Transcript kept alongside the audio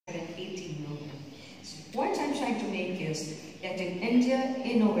make is that in India,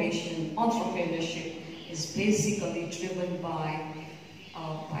 innovation, entrepreneurship is basically driven by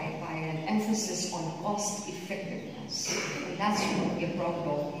an emphasis on cost effectiveness. And that's what we're proud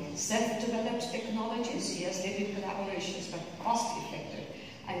of. Self-developed technologies, yes, they did collaborations, but cost effective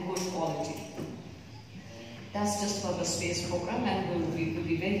and good quality. That's just for the space program, and we'll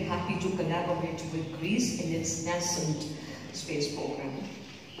be very happy to collaborate with Greece in its nascent space program.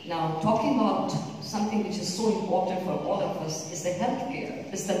 Now, talking about something which is so important for all of us is the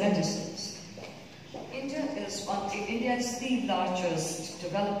healthcare, is the medicines. India is the largest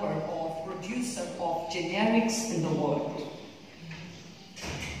developer or producer of generics in the world.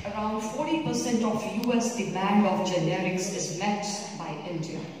 Around 40% of US demand of generics is met by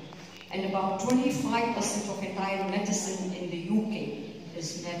India. And about 25% of entire medicine in the UK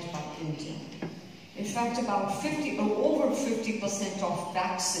is met by India. In fact, about over 50% of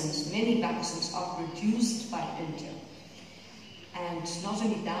vaccines, many vaccines, are produced by India. And not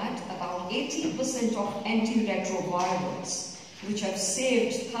only that, about 80% of antiretrovirals, which have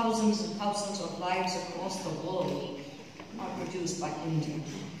saved thousands and thousands of lives across the world, are produced by India.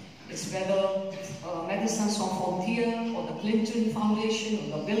 It's whether Medicines Sans Frontières or the Clinton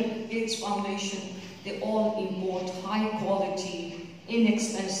Foundation or the Bill Gates Foundation, they all import high quality,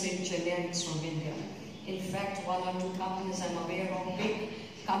 inexpensive generics from India. In fact, one or two companies I'm aware of, big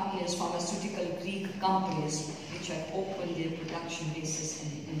companies, pharmaceutical Greek companies, which have opened their production bases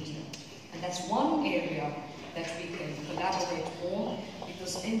in India. And that's one area that we can collaborate more,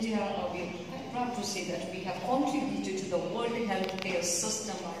 because India, we're quite proud to say that we have contributed to the world healthcare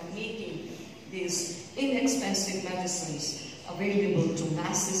system by making these inexpensive medicines available to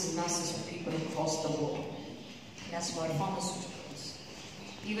masses and masses of people across the world. That's why pharmaceuticals.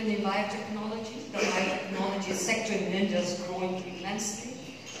 Even in biotechnology, the biotechnology sector in India is growing immensely.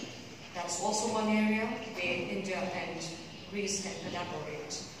 That's also one area where India and Greece can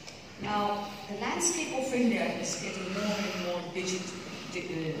collaborate. Now, the landscape of India is getting more and more digitized.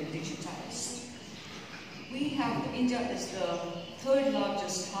 India is the third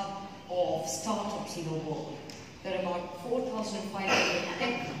largest hub of startups in the world. There are about 4,500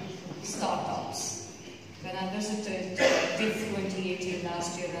 tech startups. When I visited DIF 2018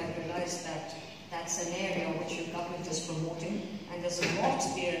 last year, I realized that that's an area which the government is promoting, and there's a lot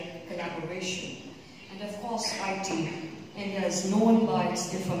there, collaboration. And of course, IT. India is known by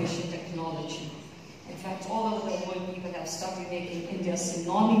its information technology. In fact, all over the world, people have started making India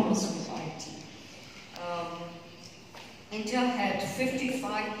synonymous with IT. India had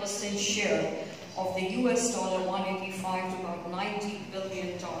 55% share of the US dollar 185 to about $90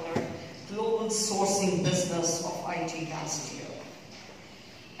 billion global sourcing business of IT last year.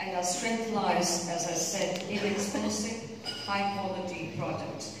 And our strength lies, as I said, in inexpensive, high-quality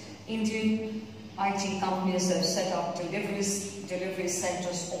products. Indian IT companies have set up delivery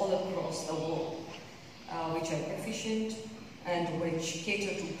centers all across the world, which are efficient and which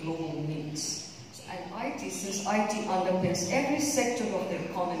cater to global needs. And IT, since IT underpins every sector of the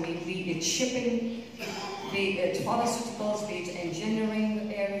economy, be it shipping, be it pharmaceuticals, be it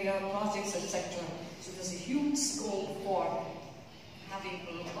engineering area, projects, etc. So there's a huge scope for having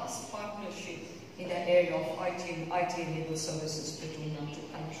a robust partnership in the area of IT and IT-enabled services between our two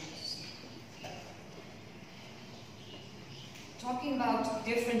countries. Talking about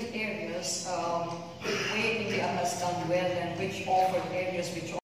different areas, where India has done well and which offer areas which